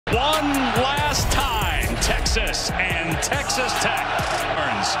Texas and Texas Tech.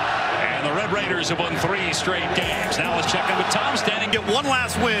 And the Red Raiders have won 3 straight games. Now let's check in with Tom Standing. Get one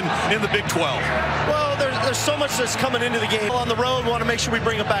last win in the Big 12. Well, there's so much that's coming into the game. On the road, want to make sure we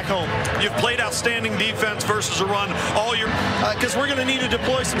bring it back home. You've played outstanding defense versus a run all year. Because we're going to need to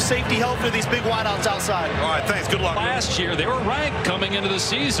deploy some safety help for these big wideouts outside. All right, thanks. Good luck. Last year, they were ranked coming into the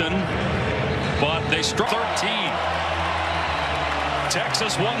season, but they struck 13.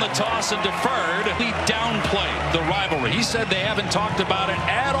 Texas won the toss and deferred. He downplayed the rivalry. He said they haven't talked about it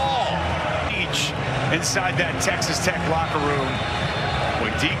at all. Each inside that Texas Tech locker room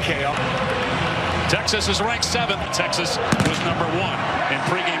with DK. Texas is ranked 7th. Texas was number 1 in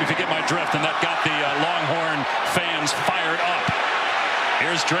pregame, if you get my drift, and that got the Longhorn fans fired up.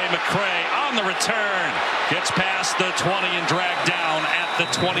 Here's Dre McCray on the return. Gets past the 20 and dragged down at the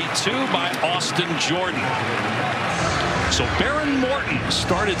 22 by Austin Jordan. So Baron Morton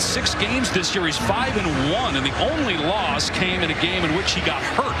started 6 games this year. He's 5-1, and the only loss came in a game in which he got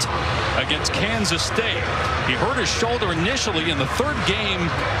hurt against Kansas State. He hurt his shoulder initially in the 3rd game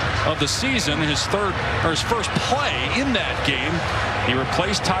of the season, his first play in that game. He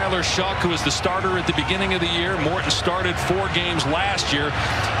replaced Tyler Shuck, who was the starter at the beginning of the year. Morton started 4 games last year.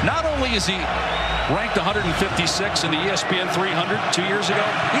 Not only is he ranked 156 in the ESPN 300 2 years ago,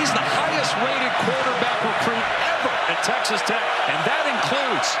 he's the highest rated quarterback recruit ever at Texas Tech, and that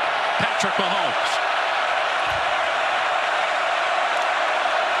includes Patrick Mahomes.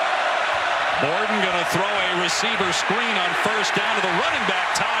 Morton going to throw a receiver screen on first down to the running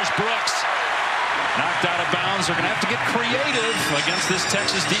back, Taj Brooks. Knocked out of bounds. They're going to have to get creative against this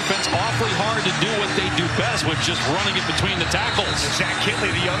Texas defense. Awfully hard to do what they do best, with just running it between the tackles. Zach Kittley,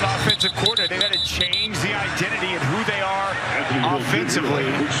 the young offensive coordinator, they've had to change the identity and who they are offensively.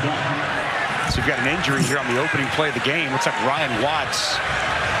 So we've got an injury here on the opening play of the game. Looks like Ryan Watts.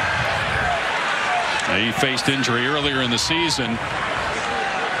 He faced injury earlier in the season.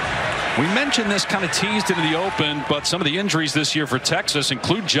 We mentioned this, kind of teased into the open, but some of the injuries this year for Texas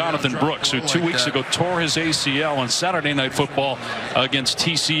include Jonathan Brooks, who 2 weeks ago tore his ACL on Saturday Night Football against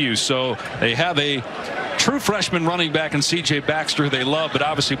TCU. So they have a true freshman running back in C.J. Baxter, who they love, but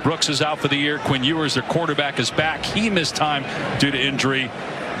obviously Brooks is out for the year. Quinn Ewers, their quarterback, is back. He missed time due to injury.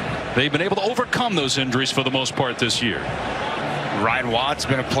 They've been able to overcome those injuries for the most part this year. Ryan Watts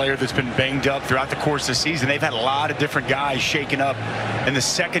has been a player that's been banged up throughout the course of the season. They've had a lot of different guys shaken up in the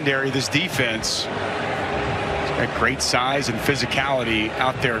secondary of this defense. He's got great size and physicality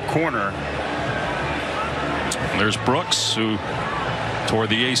out there at corner. There's Brooks, who tore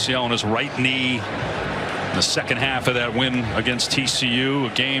the ACL on his right knee in the second half of that win against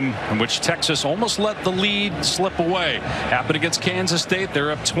TCU, a game in which Texas almost let the lead slip away. Happened against Kansas State.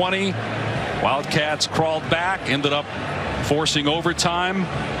 They're up 20. Wildcats crawled back, ended up forcing overtime.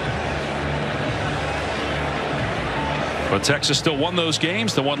 But Texas still won those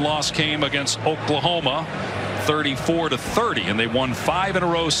games. The one loss came against Oklahoma, 34-30, and they won 5 in a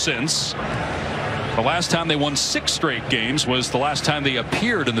row since. The last time they won 6 straight games was the last time they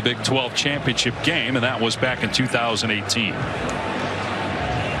appeared in the Big 12 championship game, and that was back in 2018.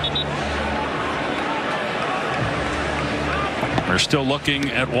 They're still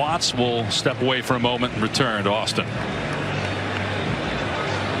looking at Watts. We'll step away for a moment and return to Austin.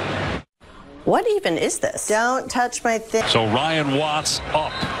 What even is this? Don't touch my thing. So Ryan Watts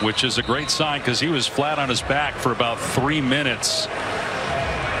up, which is a great sign, because he was flat on his back for about 3 minutes.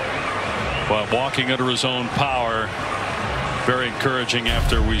 But walking under his own power, very encouraging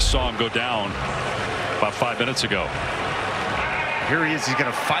after we saw him go down about 5 minutes ago. Here he is. He's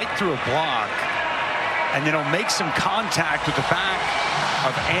going to fight through a block, and then he'll make some contact with the back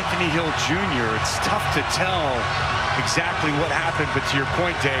of Anthony Hill Jr. It's tough to tell exactly what happened, but to your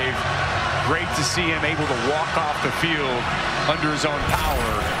point, Dave, great to see him able to walk off the field under his own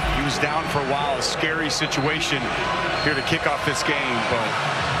power. He was down for a while, a scary situation here to kick off this game. But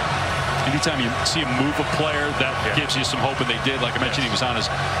anytime you see him move a player, that gives you some hope, and they did. Like I mentioned, he was on his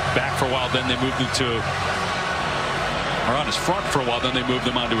back for a while, then they moved him to, or on his front for a while, then they moved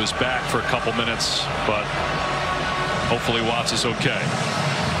him onto his back for a couple minutes. But hopefully Watts is okay.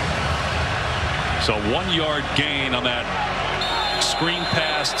 So 1-yard gain on that screen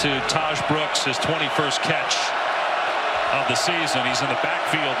pass to Taj Brooks, his 21st catch of the season. He's in the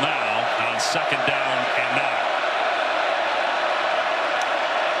backfield now on 2nd down and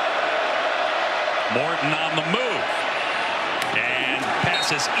 9. Morton on the move, and pass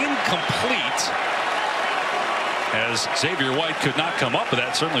is incomplete, as Xavier White could not come up with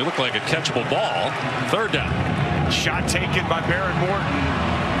that. Certainly looked like a catchable ball. 3rd down. shot taken by Baron Morton.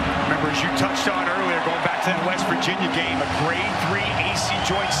 Remember, as you touched on earlier, going back to that West Virginia game, a grade 3 AC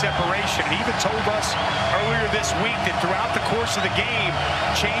joint separation. And he even told us earlier this week that throughout the course of the game,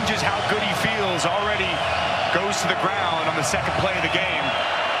 changes how good he feels, already goes to the ground on the second play of the game.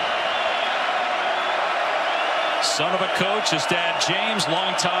 Son of a coach, his dad James,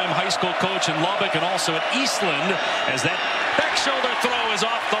 longtime high school coach in Lubbock and also at Eastland, as that back shoulder throw is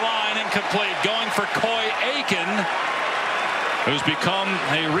off the line, incomplete. Going for Coy Aiken, who's become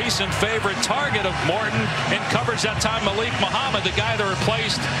a recent favorite target of Morton in coverage. That time Malik Muhammad, the guy that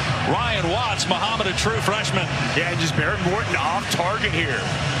replaced Ryan Watts. Muhammad, a true freshman. Yeah, and just Barrett Morton off target here.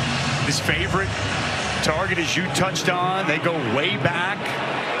 His favorite target, as you touched on, they go way back.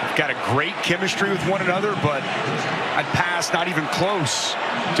 Got a great chemistry with one another, but I'd pass not even close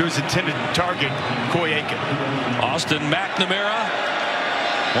to his intended target, Coy Aiken. Austin McNamara,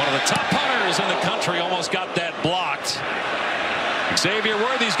 one of the top punters in the country, almost got that blocked. Xavier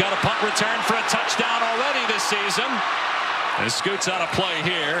Worthy's got a punt return for a touchdown already this season. And scoots out of play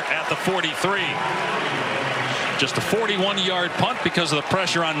here at the 43. Just a 41-yard punt because of the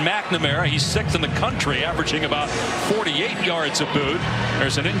pressure on McNamara. He's 6th in the country, averaging about 48 yards a boot.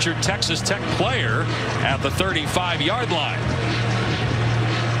 There's an injured Texas Tech player at the 35-yard line.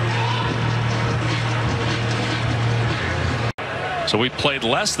 So we played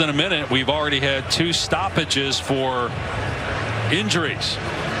less than a minute. We've already had 2 stoppages for injuries.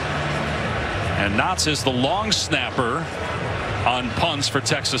 And Knotts is the long snapper on punts for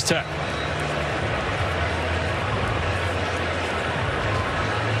Texas Tech.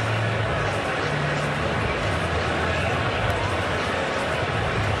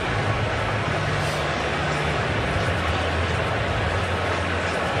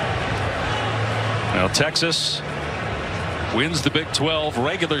 Now Texas wins the Big 12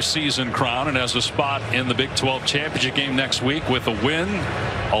 regular season crown and has a spot in the Big 12 championship game next week with a win,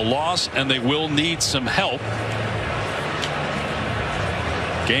 a loss, and they will need some help.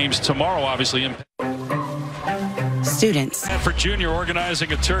 Games tomorrow obviously. Students. For Junior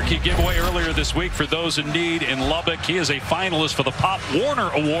organizing a turkey giveaway earlier this week for those in need in Lubbock. He is a finalist for the Pop Warner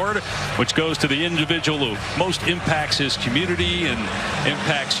Award, which goes to the individual who most impacts his community and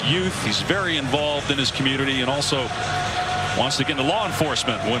impacts youth. He's very involved in his community and also wants to get into law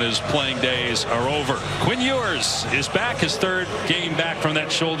enforcement when his playing days are over. Quinn Ewers is back, his 3rd game back from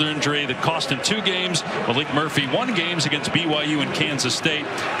that shoulder injury that cost him 2 games. Malik Murphy 1 game against BYU and Kansas State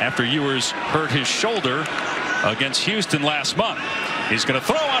after Ewers hurt his shoulder against Houston last month. He's going to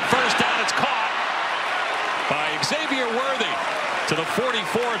throw on first down. It's caught by Xavier Worthy to the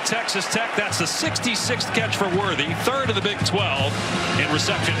 44 of Texas Tech. That's the 66th catch for Worthy, 3rd of the Big 12 in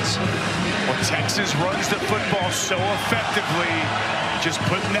receptions. Well, Texas runs the football so effectively. Just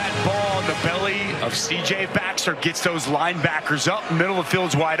putting that ball in the belly of C.J. Baxter gets those linebackers up. Middle of the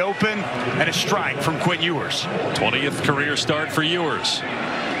field's wide open, and a strike from Quinn Ewers. 20th career start for Ewers.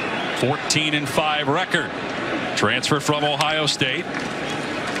 14-5 record. Transfer from Ohio State.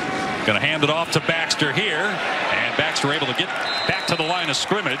 Going to hand it off to Baxter here, and Baxter able to get back to the line of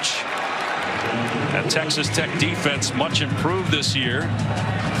scrimmage. That Texas Tech defense much improved this year.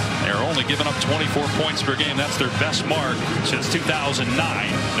 They're only giving up 24 points per game. That's their best mark since 2009.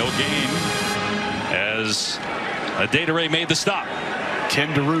 No game as Adedire made the stop. Tim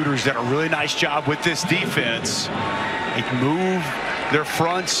DeRuyter's done a really nice job with this defense. They can move their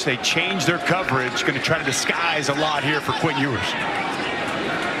fronts. They change their coverage. Going to try to disguise a lot here for Quinn Ewers.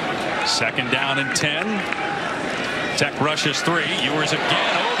 2nd down and 10. Tech rushes 3. Ewers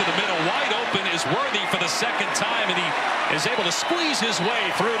again over the middle. Wide open is Worthy for the 2nd time, and he is able to squeeze his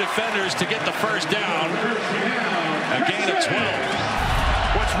way through defenders to get the first down. A gain of 12.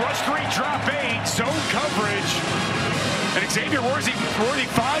 What's rush 3, drop 8, zone coverage. And Xavier Worthy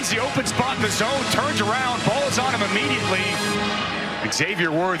finds the open spot in the zone, turns around, ball is on him immediately.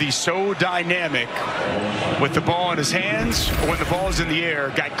 Xavier Worthy so dynamic with the ball in his hands when the ball is in the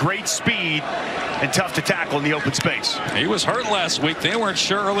air. Got great speed and tough to tackle in the open space. He was hurt last week. They weren't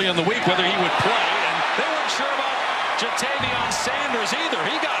sure early in the week whether he would play, and they weren't sure about Jatavion Sanders either.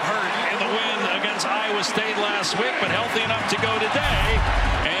 He got hurt in the win against Iowa State last week, but healthy enough to go today.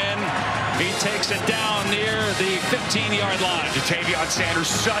 And he takes it down near the 15-yard line. Jatavion Sanders,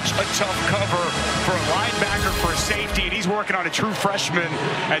 such a tough cover for a linebacker, for a safety, and he's working on a true freshman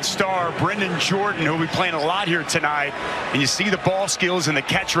at star, Brendan Jordan, who will be playing a lot here tonight. And you see the ball skills and the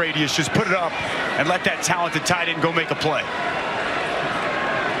catch radius. Just put it up and let that talented tight end go make a play.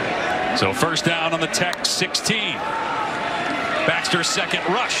 So 1st down on the Tech 16. Baxter's 2nd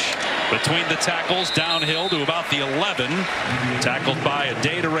rush between the tackles, downhill to about the 11. Tackled by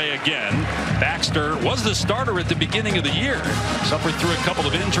Adedire again. Baxter was the starter at the beginning of the year. Suffered through a couple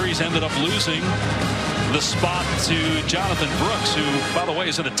of injuries, ended up losing the spot to Jonathan Brooks, who, by the way,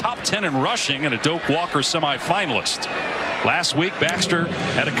 is in the top 10 in rushing and a Doak Walker semifinalist. Last week, Baxter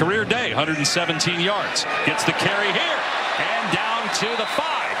had a career day, 117 yards. Gets the carry here and down to the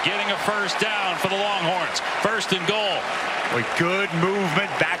 5, getting a first down for the Longhorns. First and goal. With good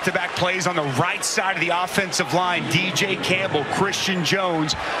movement, back-to-back plays on the right side of the offensive line. DJ Campbell, Christian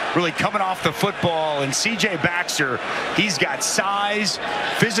Jones really coming off the football. And C.J. Baxter, he's got size,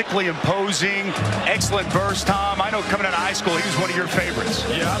 physically imposing, excellent burst, Tom. I know coming out of high school, he was one of your favorites.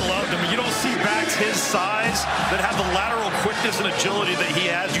 Yeah, I loved him. You don't see backs his size that have the lateral quickness and agility that he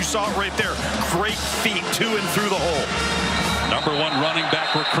has. You saw it right there. Great feet to and through the hole. #1 running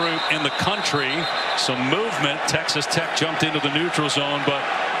back recruit in the country. Some movement. Texas Tech jumped into the neutral zone, but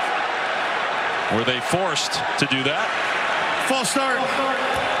were they forced to do that? False start.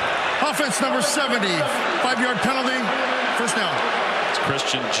 Offense number 70. 5-yard penalty. First down. It's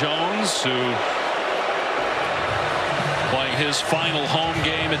Christian Jones, who playing his final home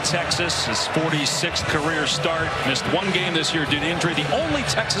game at Texas, his 46th career start. Missed one game this year due to injury. The only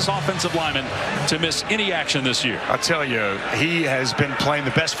Texas offensive lineman to miss any action this year. I'll tell you, he has been playing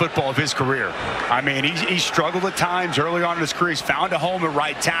the best football of his career. I mean, he struggled at times early on in his career. He's found a home at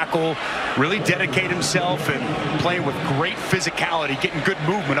right tackle, really dedicated himself and playing with great physicality, getting good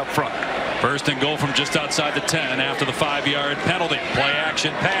movement up front. First and goal from just outside the 10 after the 5-yard penalty. Play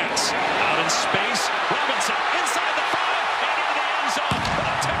action pass. Out in space. Robinson inside the 5 and into the end zone for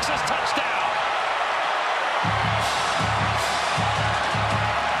the Texas touchdown.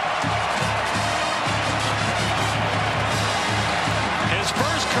 His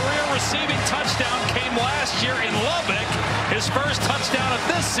first career receiving touchdown came last year in Lubbock. His first touchdown of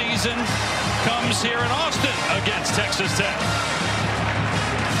this season comes here in Austin against Texas Tech.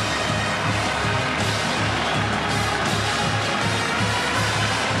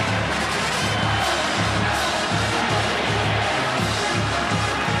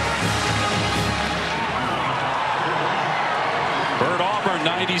 Bert Auburn,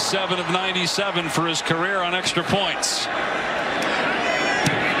 97 of 97 for his career on extra points.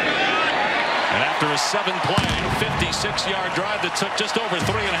 And after a 7-play, 56-yard drive that took just over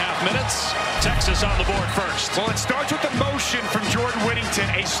 3.5 minutes, Texas on the board first. Well, it starts with the motion from Jordan Whittington,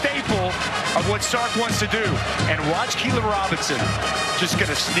 a staple of what Sark wants to do. And watch Keelan Robinson just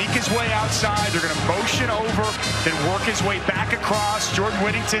going to sneak his way outside. They're going to motion over, then work his way back across. Jordan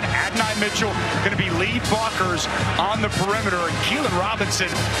Whittington, Adonai Mitchell going to be lead blockers on the perimeter. And Keelan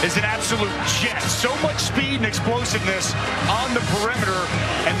Robinson is an absolute jet. So much speed and explosiveness on the perimeter.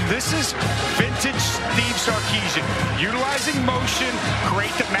 And this is vintage Steve Sarkisian, utilizing motion,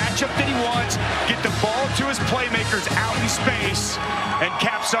 create the matchup that he wants, get the ball to his playmakers out in space, and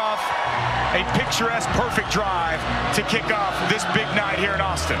caps off a picturesque, perfect drive to kick off this big night here in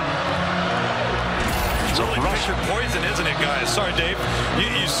Austin. It's really Russian poison, isn't it, guys? Sorry, Dave.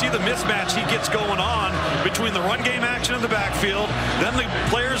 You see the mismatch he gets going on between the run game action in the backfield, then the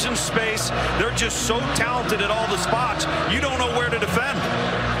players in space. They're just so talented at all the spots, you don't know where to defend.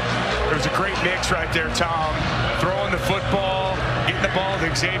 There's a great mix right there, Tom. Throwing the football, getting the ball to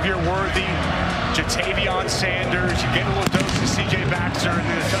Xavier Worthy, Jatavion Sanders. You get a little dose of C.J. Baxter, and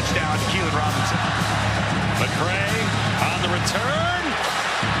then a touchdown to Keelan Robinson. McCray on the return.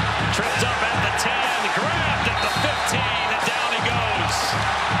 Tripped up at the 10, grabbed at the 15, and down he goes.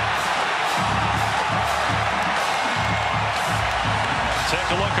 Take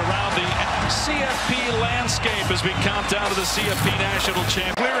a look around the CFP landscape as we count down to the CFP National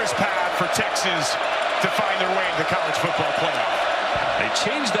Championship. Clearest path for Texas to find their way to the college football playoff. They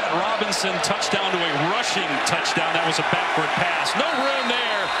changed that Robinson touchdown to a rushing touchdown. That was a backward pass. No room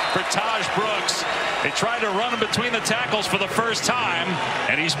there for Taj Brooks. They tried to run him between the tackles for the first time,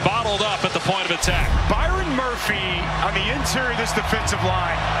 and he's bottled up at the point of attack. Byron Murphy on the interior of this defensive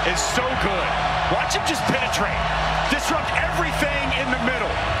line is so good. Watch him just penetrate, disrupt everything in the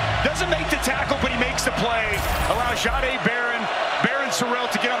middle. Doesn't make the tackle, but he makes the play. Allows Jahdae Barron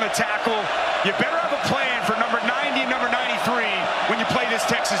Sorrell to get on the tackle. You better have a plan for number 90 and number 93 when you play this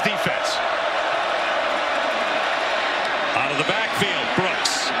Texas defense. Out of the backfield,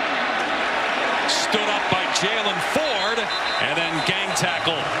 Brooks. Stood up by Jalen Ford, and then gang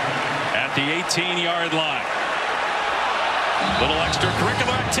tackle at the 18-yard line. Little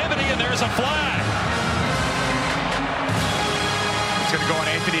extracurricular activity, and there's a flag. It's going to go on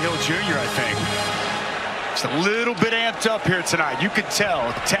Anthony Hill Jr., I think. It's a little bit amped up here tonight. You could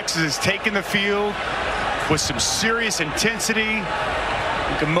tell Texas is taking the field with some serious intensity.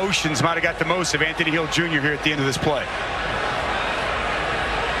 I think emotions might have got the most of Anthony Hill Jr. here at the end of this play.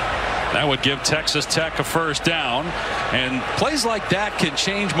 That would give Texas Tech a first down, and plays like that can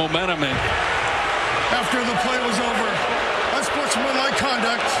change momentum. And after the play was over. Unsportsmanlike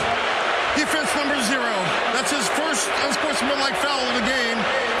conduct. Defense number 0. That's his first unsportsmanlike foul of the game.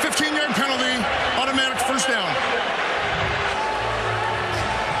 15-yard penalty, automatic first down.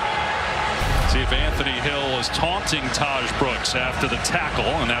 See if Anthony Hill is taunting Taj Brooks after the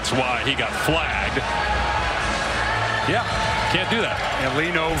tackle, and that's why he got flagged. Yeah, can't do that. And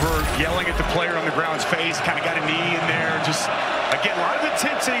lean over, yelling at the player on the ground's face, kind of got a knee in there. Just, again, a lot of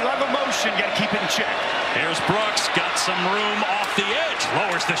intensity, a lot of emotion. Got to keep it in check. Here's Brooks, got some room off the edge,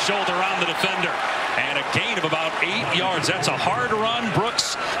 lowers the shoulder on the defender, and a gain of about 8 yards. That's a hard run.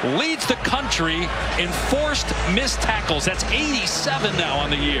 Brooks leads the country in forced missed tackles. That's 87 now on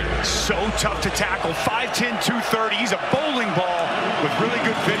the year. So tough to tackle. 5'10", 230. He's a bowling ball with really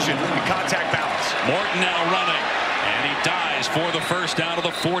good vision and contact balance. Morton now running, and he dives for the first down of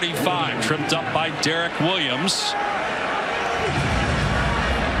the 45. Tripped up by Derek Williams.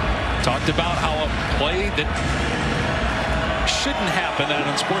 Talked about how a play that shouldn't happen, that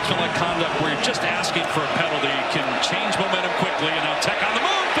unsportsmanlike conduct where you're just asking for a penalty, can change momentum quickly. And now Tech on the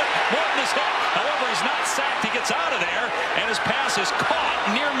move, but Morton is hit. However, he's not sacked. He gets out of there, and his pass is caught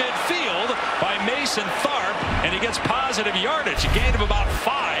near midfield by Mason Tharp, and he gets positive yardage. A gain of about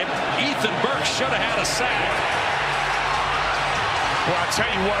 5. Ethan Burke should have had a sack. Well, I'll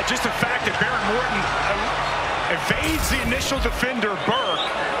tell you what, just the fact that Baron Morton evades the initial defender, Burke,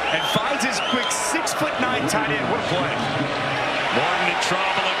 and finds his quick 6'9" tight end. What a play. Morton in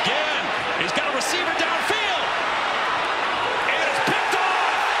trouble again. He's got a receiver downfield. And it's picked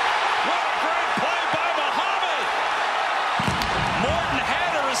off. What a great play by Muhammad. Morton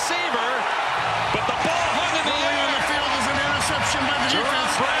had a receiver, but the ball hung in the air. In the field is an interception by the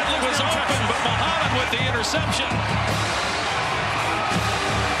defense. Bradley was open, but Muhammad with the interception.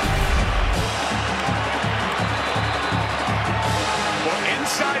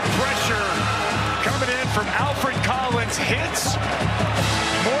 Inside pressure coming in from Alfred Collins. Hits